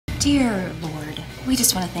Dear Lord, we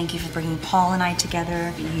just want to thank you for bringing Paul and I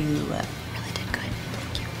together. You really did good.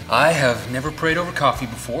 Thank you. I have never prayed over coffee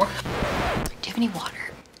before. Do you have any water?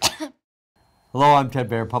 Hello, I'm Ted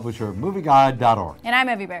Baer, publisher of Movieguide.org. And I'm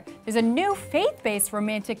Evie Baer. There's a new faith-based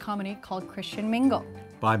romantic comedy called Christian Mingle.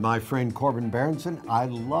 By my friend Corbin Berenson. I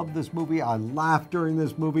love this movie. I laughed during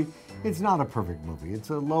this movie. It's not a perfect movie.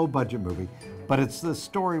 It's a low-budget movie, but it's the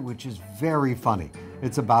story which is very funny.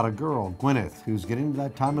 It's about a girl, Gwyneth, who's getting to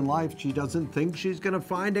that time in life. She doesn't think she's going to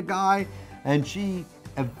find a guy, and she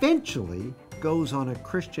eventually goes on a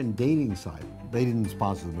Christian dating site. They didn't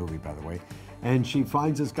sponsor the movie, by the way. And she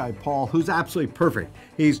finds this guy, Paul, who's absolutely perfect.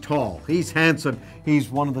 He's tall, he's handsome, he's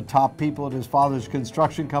one of the top people at his father's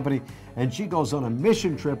construction company. And she goes on a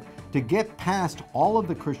mission trip to get past all of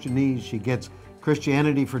the Christianese. She gets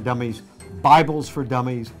Christianity for Dummies, Bibles for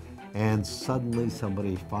Dummies, and suddenly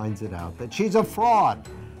somebody finds it out that she's a fraud.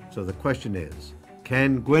 So the question is,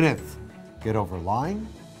 can Gwyneth get over lying?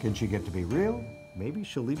 Can she get to be real? Maybe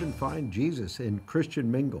she'll even find Jesus in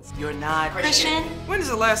Christian Mingle. You're not Christian? When is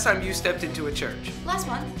the last time you stepped into a church? Last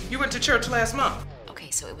month. You went to church last month.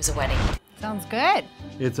 Okay, so it was a wedding. Sounds good.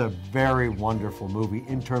 It's a very wonderful movie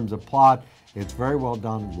in terms of plot. It's very well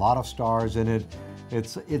done, a lot of stars in it.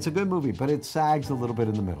 It's a good movie, but it sags a little bit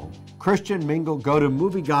in the middle. Christian Mingle, go to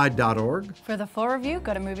movieguide.org. For the full review,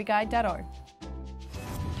 go to movieguide.org.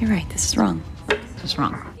 You're right, this is wrong. This is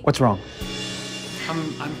wrong. What's wrong?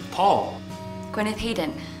 I'm Paul. Gwyneth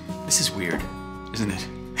Hayden. This is weird, isn't it?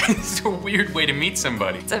 It's a weird way to meet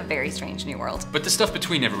somebody. It's a very strange new world. But the stuff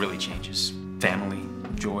between never really changes. Family,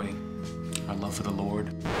 joy, our love for the Lord.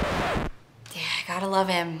 Yeah, gotta love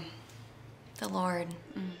him. The Lord.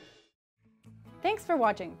 Thanks for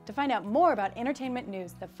watching. To find out more about entertainment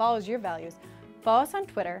news that follows your values, follow us on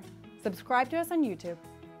Twitter, subscribe to us on YouTube,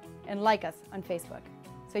 and like us on Facebook,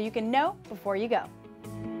 so you can know before you go.